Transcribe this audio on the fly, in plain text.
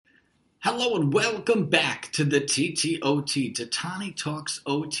Hello and welcome back to the TTOT, Tatani Talks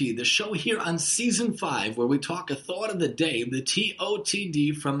OT, the show here on Season 5 where we talk a thought of the day, the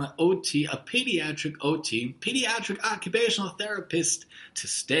TOTD from OT, a pediatric OT, pediatric occupational therapist to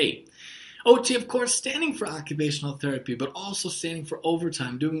stay. OT, of course, standing for occupational therapy, but also standing for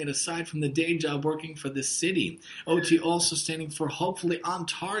overtime, doing it aside from the day job working for the city. OT also standing for hopefully on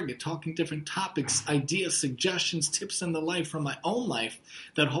target, talking different topics, ideas, suggestions, tips, and the like from my own life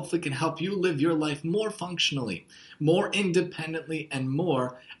that hopefully can help you live your life more functionally, more independently, and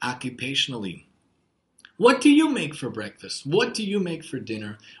more occupationally. What do you make for breakfast? What do you make for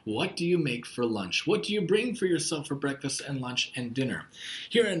dinner? What do you make for lunch? What do you bring for yourself for breakfast and lunch and dinner?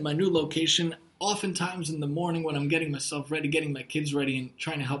 Here in my new location, oftentimes in the morning when I'm getting myself ready, getting my kids ready, and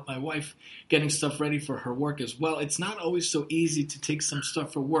trying to help my wife getting stuff ready for her work as well, it's not always so easy to take some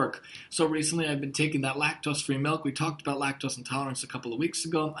stuff for work. So recently I've been taking that lactose-free milk. We talked about lactose intolerance a couple of weeks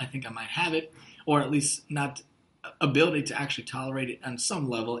ago. I think I might have it, or at least not ability to actually tolerate it on some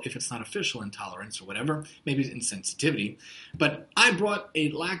level if it's not official intolerance or whatever, maybe it's insensitivity. But I brought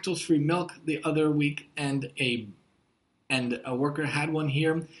a lactose-free milk the other week, and a worker had one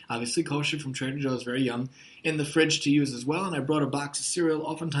here, obviously kosher from Trader Joe's, very yum, in the fridge to use as well. And I brought a box of cereal.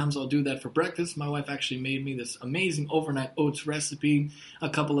 Oftentimes I'll do that for breakfast. My wife actually made me this amazing overnight oats recipe a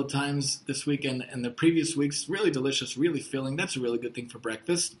couple of times this weekend and the previous weeks. Really delicious, really filling. That's a really good thing for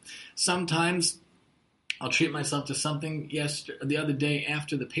breakfast. Sometimes I'll treat myself to something. The other day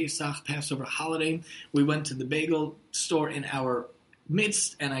after the Passover holiday, we went to the bagel store in our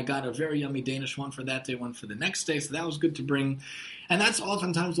midst, and I got a very yummy Danish one for that day, one for the next day, so that was good to bring. And that's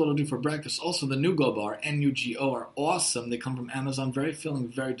oftentimes what I'll do for breakfast. Also, the Nugo bar, N-U-G-O, are awesome. They come from Amazon, very filling,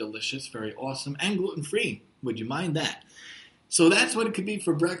 very delicious, very awesome, and gluten-free. Would you mind that? So that's what it could be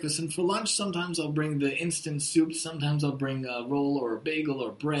for breakfast. And for lunch, sometimes I'll bring the instant soup. Sometimes I'll bring a roll or a bagel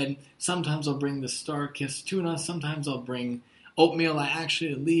or bread. Sometimes I'll bring the Star-Kissed tuna. Sometimes I'll bring oatmeal. I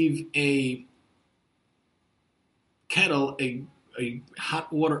actually leave a kettle, a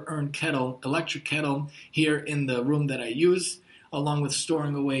hot water urn kettle, electric kettle, here in the room that I use, along with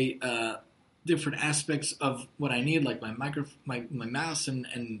storing away different aspects of what I need, like my mouse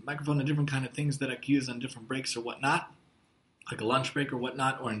and microphone and different kind of things that I can use on different breaks or whatnot, like a lunch break or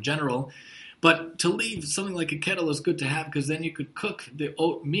whatnot, or in general. But to leave something like a kettle is good to have, because then you could cook the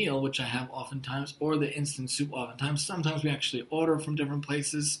oatmeal, which I have oftentimes, or the instant soup oftentimes. Sometimes we actually order from different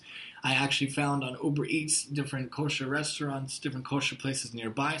places. I actually found on Uber Eats different kosher restaurants, different kosher places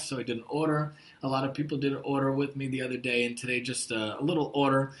nearby, so I did an order. A lot of people did an order with me the other day, and today just a little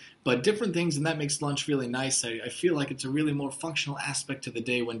order, but different things, and that makes lunch really nice. I feel like it's a really more functional aspect to the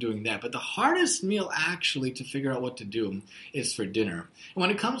day when doing that. But the hardest meal actually to figure out what to do is for dinner. And when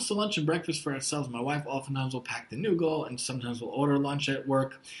it comes to lunch and breakfast for ourselves, my wife oftentimes will pack the Nugo, and sometimes we'll order lunch at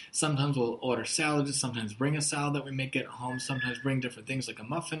work. Sometimes we'll order salads, sometimes bring a salad that we make at home, sometimes bring different things like a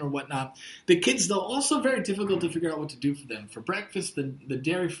muffin or whatnot. The kids, though, also very difficult to figure out what to do for them. For breakfast, the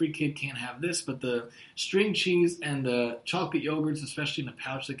dairy-free kid can't have this, but the string cheese and the chocolate yogurts, especially in the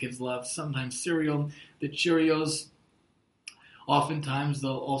pouch, the kids love. Sometimes cereal, the Cheerios. Oftentimes,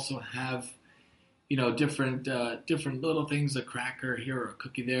 they'll also have, different little things, a cracker here or a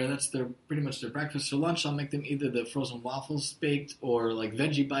cookie there. That's pretty much their breakfast. For lunch, I'll make them either the frozen waffles baked, or like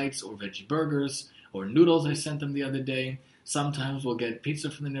veggie bites or veggie burgers, or noodles I sent them the other day. Sometimes we'll get pizza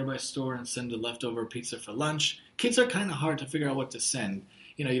from the nearby store and send a leftover pizza for lunch. Kids are kind of hard to figure out what to send.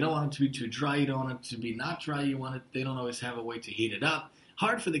 You don't want it to be too dry. You don't want it to be not dry. They don't always have a way to heat it up.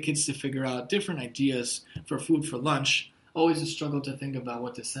 Hard for the kids to figure out different ideas for food for lunch. Always a struggle to think about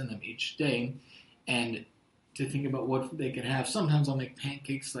what to send them each day, and to think about what they can have. Sometimes I'll make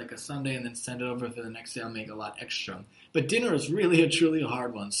pancakes like a Sunday and then send it over for the next day. I'll make a lot extra. But dinner is really truly a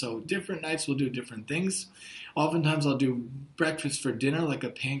hard one. So different nights we'll do different things. Oftentimes I'll do breakfast for dinner, like a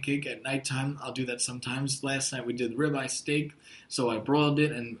pancake at nighttime. I'll do that sometimes. Last night we did ribeye steak, so I broiled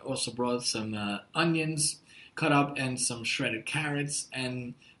it and also broiled some onions cut up and some shredded carrots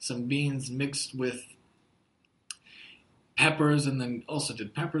and some beans mixed with peppers, and then also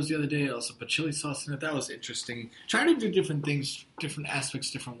did peppers the other day. I also put chili sauce in it. That was interesting. Trying to do different things, different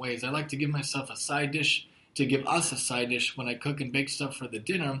aspects, different ways. I like to give myself a side dish, to give us a side dish when I cook and bake stuff for the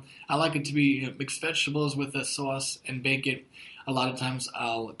dinner. I like it to be mixed vegetables with a sauce and bake it. A lot of times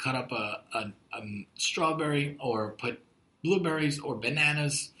I'll cut up a strawberry or put blueberries or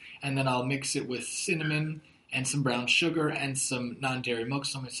bananas, and then I'll mix it with cinnamon and some brown sugar and some non-dairy milk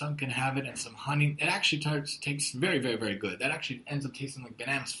so my son can have it, and some honey. It actually tastes very, very, very good. That actually ends up tasting like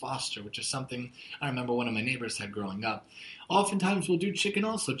Bananas Foster, which is something I remember one of my neighbors had growing up. Oftentimes we'll do chicken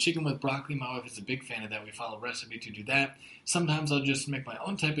also. Chicken with broccoli. My wife is a big fan of that. We follow a recipe to do that. Sometimes I'll just make my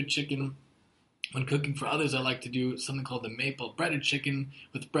own type of chicken. When cooking for others, I like to do something called the maple breaded chicken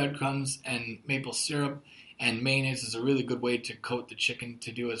with breadcrumbs and maple syrup. And mayonnaise is a really good way to coat the chicken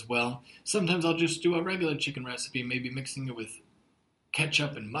to do as well. Sometimes I'll just do a regular chicken recipe, maybe mixing it with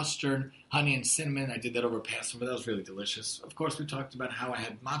ketchup and mustard, honey and cinnamon. I did that over Passover. That was really delicious. Of course, we talked about how I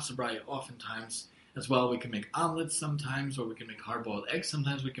had matzo brie oftentimes as well. We can make omelets sometimes, or we can make hard-boiled eggs.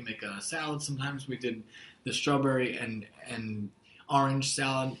 Sometimes we can make a salad. Sometimes we did the strawberry and orange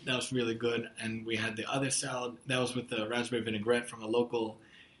salad. That was really good. And we had the other salad. That was with the raspberry vinaigrette from a local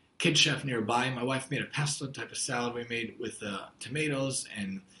kid chef nearby. My wife made a pesto type of salad we made with tomatoes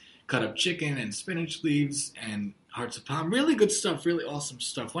and cut up chicken and spinach leaves and hearts of palm. Really good stuff, really awesome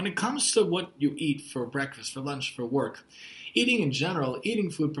stuff. When it comes to what you eat for breakfast, for lunch, for work, eating in general, eating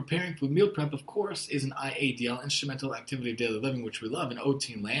food, preparing food, meal prep, of course, is an IADL, instrumental activity of daily living, which we love in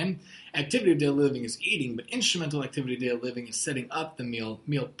OT land. Activity of daily living is eating, but instrumental activity of daily living is setting up the meal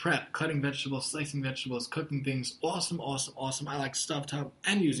prep, cutting vegetables, slicing vegetables, cooking things. Awesome, awesome, awesome. I like stovetop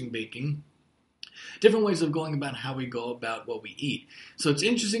and using baking. Different ways of going about how we go about what we eat. So it's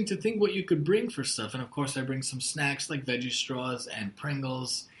interesting to think what you could bring for stuff. And of course, I bring some snacks like veggie straws and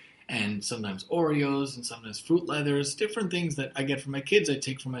Pringles and sometimes Oreos and sometimes Fruit Leathers, different things that I get from my kids I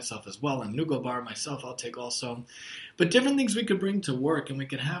take for myself as well. And Nougat Bar myself I'll take also. But different things we could bring to work and we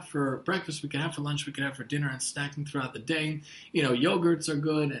could have for breakfast, we could have for lunch, we could have for dinner and snacking throughout the day. You know, yogurts are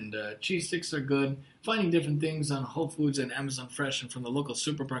good and cheese sticks are good. Finding different things on Whole Foods and Amazon Fresh and from the local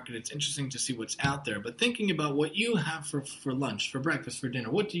supermarket, it's interesting to see what's out there. But thinking about what you have for lunch, for breakfast, for dinner,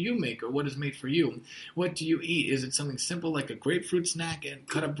 what do you make or what is made for you? What do you eat? Is it something simple like a grapefruit snack and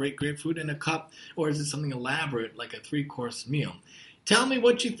cut up grapefruit in a cup? Or is it something elaborate like a 3-course meal? Tell me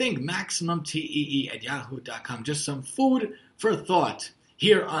what you think. MaximumTEE@yahoo.com. Just some food for thought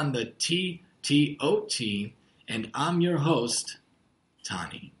here on the TTOT. And I'm your host,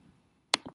 Tani.